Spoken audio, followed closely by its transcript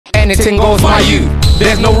anything goes, my you.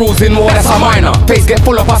 There's no rules in war, that's a minor. Face get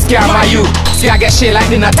full up, I scare my you. See I get shit like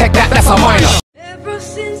dinner, take that, that's a minor. Ever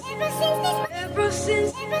since.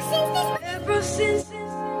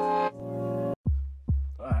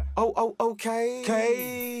 Oh,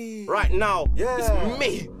 okay. Right now, it's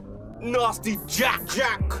me, Nasty Jack.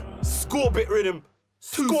 Score bit Riddim.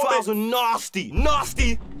 2000 nasty.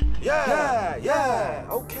 Yeah,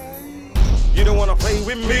 okay. You don't wanna play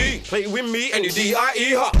with me and you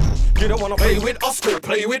D-I-E, huh? You don't wanna play with us, go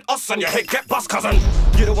play with us and your head get bust, cousin.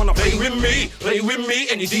 You don't wanna play with me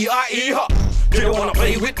and you D-I-E, huh? You don't wanna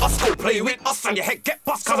play with us, go play with us and your head get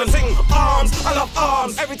bust, cousin. Sing arms, I love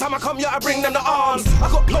arms. Every time I come here, I bring them the arms. I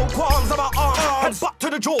got no qualms about arms. Head butt to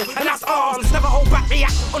the jaw, and that's arms. Never hold back,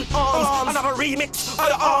 react on arms. Another remix of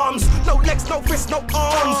the arms. No legs, no fists, no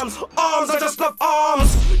arms. Arms, I just love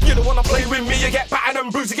arms. You don't wanna play with me, you get battered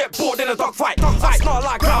and bruised, you get bored in a dogfight. I snarl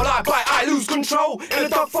like growl, I bite, I lose control in a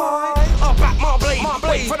dogfight. I'll back my blade,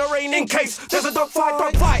 wait for the rain in case there's a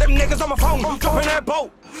dogfight. Them niggas on my phone, dropping their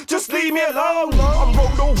boat. Just leave me alone. I'm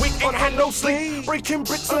rolled all week, ain't had no sleep. Breaking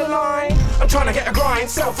bricks on the line. I'm trying to get a grind,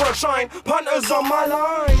 sell for a shine. Punters on my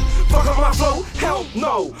line. Fuck up my flow, hell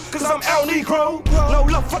no. Cause I'm El Negro. No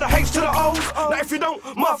love for the H to the O's. Now if you don't,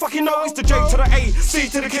 motherfucking know it's the J to the A, C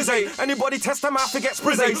to the Kizzy. Anybody test them out, forget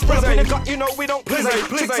Sprizzy. Up in the gut, you know we don't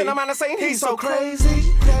plizzy. Chicks in the man are saying he's so crazy.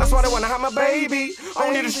 That's why they wanna have my baby.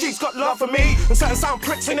 Only the streets got love for me. And certain sound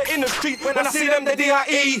pricks in the industry. When I see them, they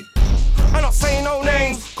D-I-E. I'm not saying no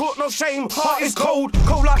names, caught no shame, heart is cold.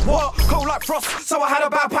 Cold like what? Cold like frost. So I had a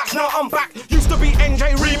bad patch, now I'm back. Used to be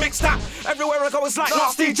NJ, remix that. Everywhere I go it's like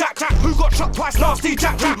Nasty Jack. Who got shot twice? Nasty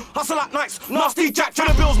Jack. Hustle at nights, Nasty Jack.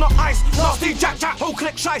 The bills not ice, Nasty Jack. Whole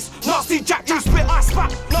click shice, Nasty Jack. You spit, I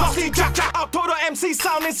spat, Nasty Jack. Outdoor the MC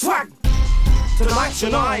sounding swag. To the mic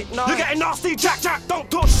tonight, you're getting Nasty Jack. Don't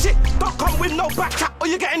talk shit, don't come with no back chat, or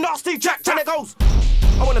you're getting Nasty Jack. And it goes.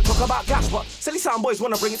 I wanna talk about gas, but silly sound boys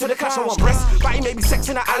wanna bring it to the cash. I want breasts, batty, maybe sex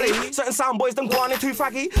in the alley. Certain sound boys, them guanin' too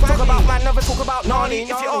faggy. Talk about man, never talk about Nani. If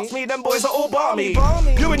you ask me, them boys are all barmy.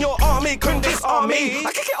 You and your army couldn't disarm me.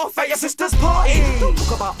 I kick it off at your sister's party. Don't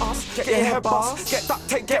talk about us, get your hair bars, get duct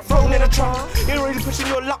tape, get thrown in a trunk. You're really pushing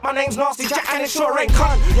your luck, my name's Nasty Jack and it sure ain't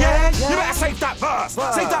cunt. Yeah, you better save that verse.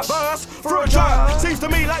 Save that verse for a jerk. Seems to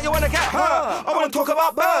me like you wanna get hurt. I wanna talk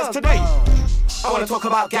about birds today. I wanna talk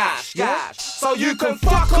about gash, so you can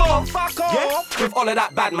fuck off, yeah? With all of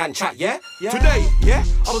that bad man chat, yeah? Today,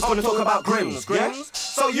 I was gonna talk about grims, yeah?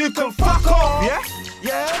 So you can fuck off,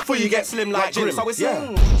 yeah? Before you get slim like Jim, so it's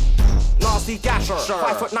Nasty gasher,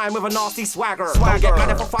 5'9" with a nasty swagger. Don't get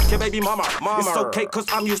mad if I fuck your baby mama. It's okay cause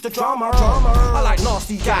I'm used to drama. I like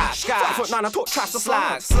nasty gash. 5'9" I talk trash to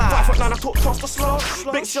slags. 5'9" I talk toss to slugs.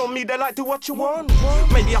 Bitch show me they like do what you want.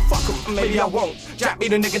 Maybe I fuck 'em, maybe I won't. Jack be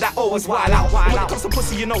the nigga that always wild out. When it comes to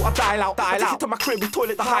pussy, you know I dial out. I take it to my crib, we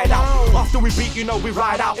toilet the hideout. After we beat, you know we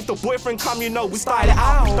ride out. If the boyfriend come, you know we style it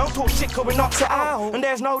out. Don't talk shit cause we knocks it out. And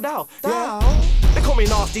there's no doubt, they call me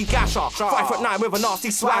Nasty Gasher, 5'9" with a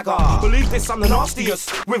nasty swagger. Believe this, I'm the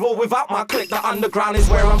nastiest. With or without my clique, the underground is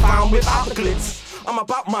where I'm found without the glitz. I'm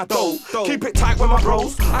about my dough, keep it tight with my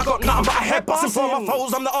bros. I got nothing but a head busting for my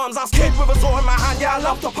foes. I'm the arms ass kid with a sword in my hand, yeah I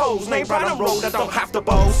love to pose. Name Brandon Road, I don't have to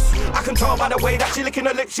boast. I can tell by the way that she licking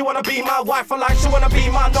her lips. She wanna be my wife for life, she wanna be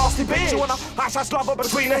my nasty bitch. She wanna hash love her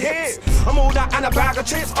between her hips. I'm all that and a bag of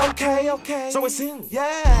chips, okay. So it's in,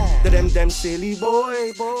 them silly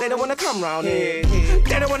boy. They don't wanna come round here.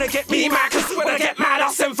 They don't wanna get me mad, cause when I get mad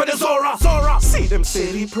I'll send for the Zora. See them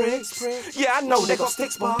silly pricks, yeah I know they got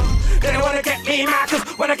sticks, but they don't wanna get me mad, cause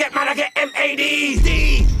when I get mad I get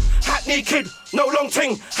M-A-D-D. Hackney kid, no long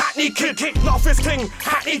ting, Hackney kid, not a fist ting,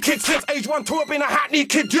 Hackney kid, since age 1, 2 I've been a Hackney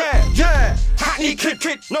kid, yeah. Hackney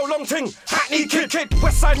kid, no long ting, Hackney kid,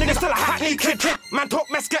 West side nigga still a Hackney kid, man talk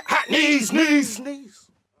mess, get Hackneys, knees.